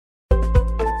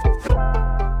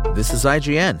This is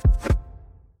IGN.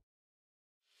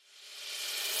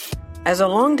 As a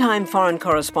longtime foreign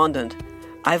correspondent,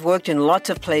 I've worked in lots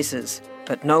of places,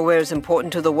 but nowhere as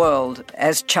important to the world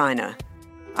as China.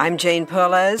 I'm Jane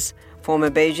Perlez,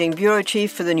 former Beijing bureau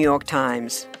chief for the New York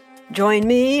Times. Join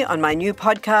me on my new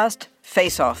podcast,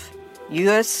 Face Off,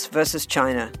 U.S. versus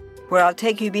China, where I'll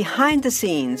take you behind the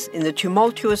scenes in the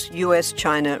tumultuous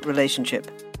U.S.-China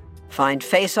relationship. Find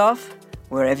Face Off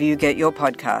wherever you get your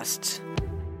podcasts.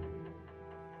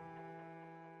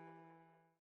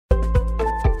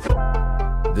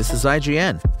 This is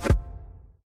IGN.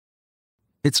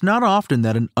 It's not often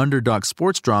that an underdog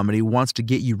sports dramedy wants to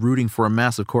get you rooting for a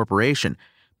massive corporation,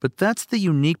 but that's the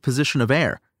unique position of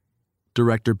Air.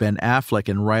 Director Ben Affleck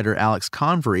and writer Alex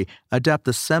Convery adapt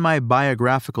the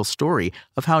semi-biographical story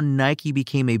of how Nike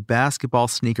became a basketball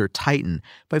sneaker titan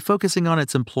by focusing on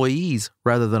its employees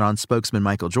rather than on spokesman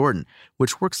Michael Jordan,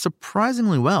 which works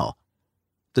surprisingly well.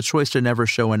 The choice to never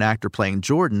show an actor playing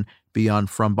Jordan beyond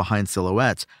from-behind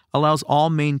silhouettes allows all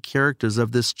main characters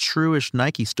of this true-ish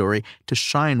Nike story to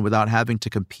shine without having to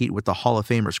compete with the Hall of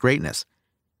Famer's greatness.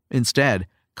 Instead,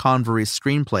 Convery's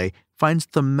screenplay finds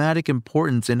thematic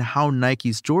importance in how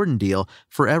Nike's Jordan deal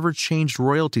forever changed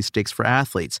royalty stakes for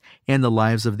athletes and the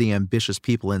lives of the ambitious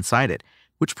people inside it,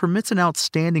 which permits an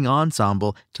outstanding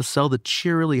ensemble to sell the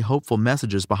cheerily hopeful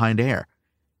messages behind Air.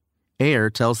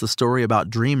 Air tells the story about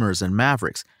dreamers and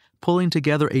mavericks, pulling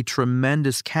together a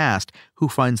tremendous cast who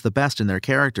finds the best in their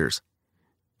characters.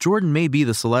 Jordan may be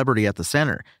the celebrity at the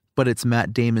center, but it's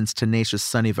Matt Damon's tenacious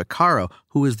Sonny Vaccaro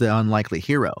who is the unlikely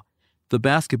hero. The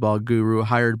basketball guru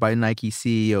hired by Nike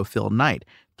CEO Phil Knight,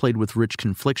 played with rich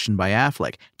confliction by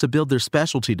Affleck, to build their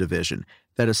specialty division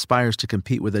that aspires to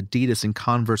compete with Adidas and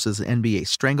Converse's NBA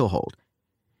stranglehold.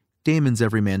 Damon's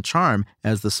everyman charm,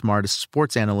 as the smartest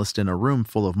sports analyst in a room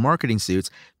full of marketing suits,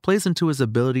 plays into his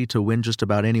ability to win just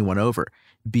about anyone over,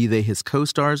 be they his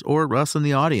co-stars or us in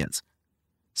the audience.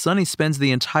 Sonny spends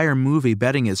the entire movie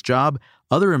betting his job,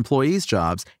 other employees'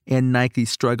 jobs, and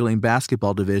Nike's struggling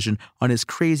basketball division on his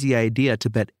crazy idea to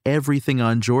bet everything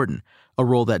on Jordan, a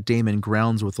role that Damon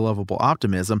grounds with lovable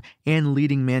optimism and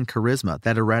leading man charisma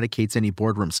that eradicates any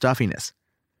boardroom stuffiness.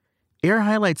 Air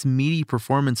highlights meaty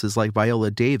performances like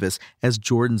Viola Davis as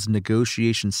Jordan's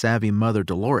negotiation-savvy mother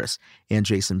Dolores, and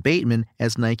Jason Bateman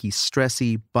as Nike's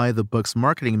stressy, by-the-books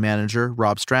marketing manager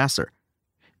Rob Strasser.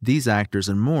 These actors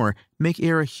and more make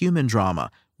Air a human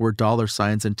drama, where dollar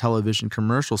signs and television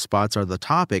commercial spots are the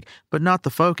topic, but not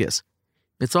the focus.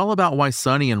 It's all about why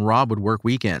Sonny and Rob would work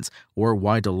weekends, or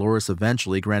why Dolores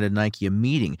eventually granted Nike a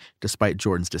meeting despite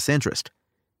Jordan's disinterest.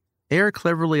 Air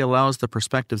cleverly allows the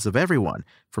perspectives of everyone,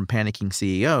 from panicking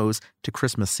CEOs to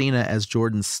Chris Messina as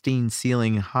Jordan's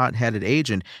steam-sealing, hot-headed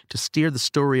agent, to steer the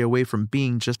story away from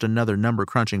being just another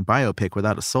number-crunching biopic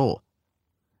without a soul.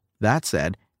 That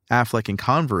said, Affleck and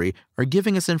Convery are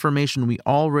giving us information we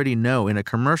already know in a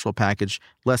commercial package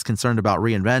less concerned about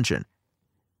reinvention.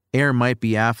 Air might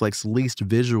be Affleck's least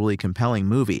visually compelling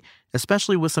movie,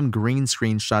 especially with some green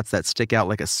screen shots that stick out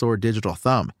like a sore digital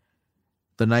thumb.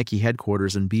 The Nike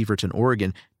headquarters in Beaverton,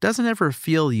 Oregon, doesn't ever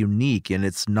feel unique in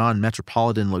its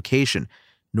non-metropolitan location,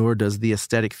 nor does the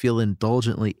aesthetic feel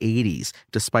indulgently 80s,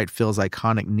 despite Phil's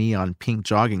iconic neon pink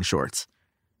jogging shorts.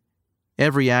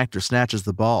 Every actor snatches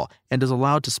the ball and is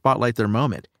allowed to spotlight their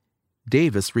moment.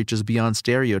 Davis reaches beyond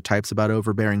stereotypes about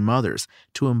overbearing mothers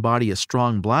to embody a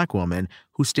strong black woman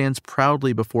who stands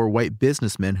proudly before white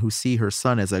businessmen who see her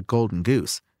son as a golden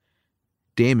goose.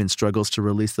 Damon struggles to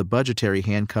release the budgetary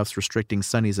handcuffs restricting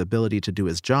Sonny's ability to do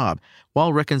his job,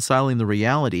 while reconciling the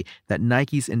reality that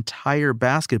Nike's entire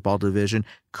basketball division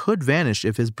could vanish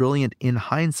if his brilliant in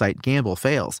hindsight gamble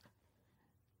fails.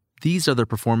 These are the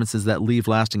performances that leave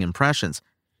lasting impressions,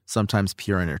 sometimes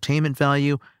pure entertainment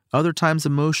value, other times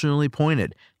emotionally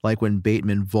pointed, like when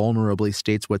Bateman vulnerably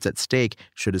states what's at stake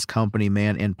should his company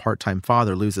man and part-time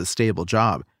father lose his stable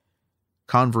job.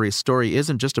 Convery's story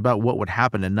isn't just about what would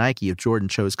happen to Nike if Jordan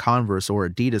chose Converse or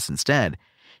Adidas instead.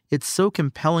 It's so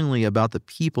compellingly about the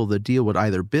people the deal would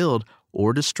either build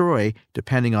or destroy,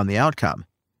 depending on the outcome.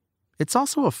 It's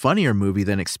also a funnier movie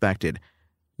than expected.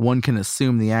 One can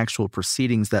assume the actual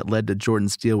proceedings that led to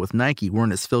Jordan's deal with Nike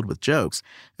weren't as filled with jokes,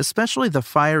 especially the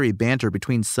fiery banter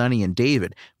between Sonny and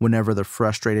David whenever the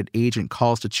frustrated agent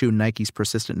calls to chew Nike's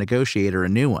persistent negotiator a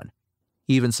new one.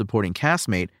 Even supporting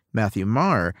castmate Matthew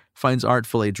Maher finds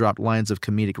artfully dropped lines of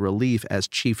comedic relief as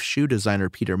chief shoe designer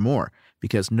Peter Moore,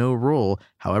 because no role,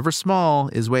 however small,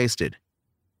 is wasted.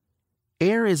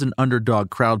 Air is an underdog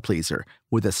crowd pleaser,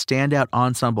 with a standout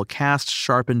ensemble cast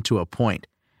sharpened to a point.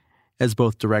 As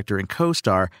both director and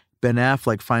co-star, Ben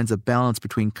Affleck finds a balance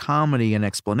between comedy and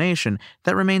explanation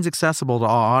that remains accessible to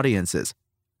all audiences.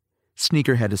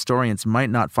 Sneakerhead historians might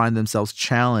not find themselves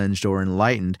challenged or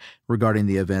enlightened regarding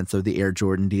the events of the Air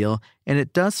Jordan deal, and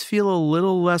it does feel a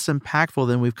little less impactful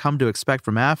than we've come to expect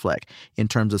from Affleck in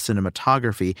terms of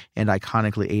cinematography and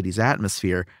iconically 80s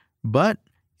atmosphere, but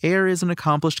Air is an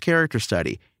accomplished character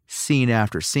study, scene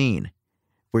after scene.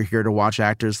 We're here to watch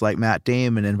actors like Matt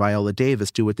Damon and Viola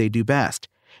Davis do what they do best,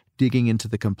 digging into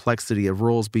the complexity of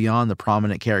roles beyond the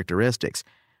prominent characteristics.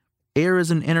 Air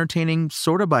is an entertaining,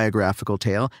 sort of biographical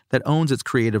tale that owns its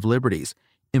creative liberties,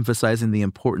 emphasizing the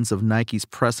importance of Nike's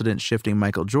precedent-shifting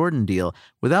Michael Jordan deal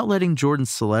without letting Jordan's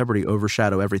celebrity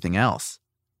overshadow everything else.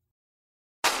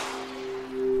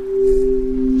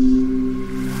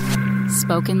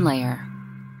 SpokenLayer.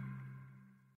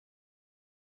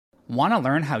 Want to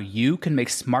learn how you can make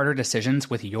smarter decisions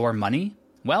with your money?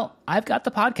 Well, I've got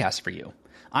the podcast for you.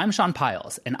 I'm Sean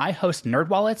Piles, and I host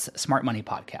NerdWallet's Smart Money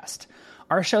Podcast.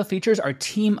 Our show features our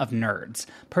team of nerds,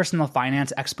 personal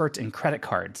finance experts in credit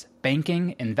cards,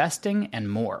 banking, investing, and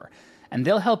more. And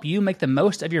they'll help you make the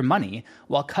most of your money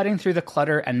while cutting through the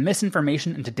clutter and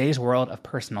misinformation in today's world of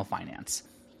personal finance.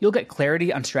 You'll get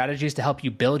clarity on strategies to help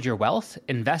you build your wealth,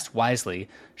 invest wisely,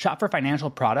 shop for financial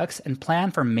products, and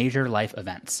plan for major life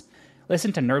events.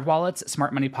 Listen to NerdWallet's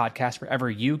Smart Money Podcast wherever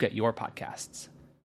you get your podcasts.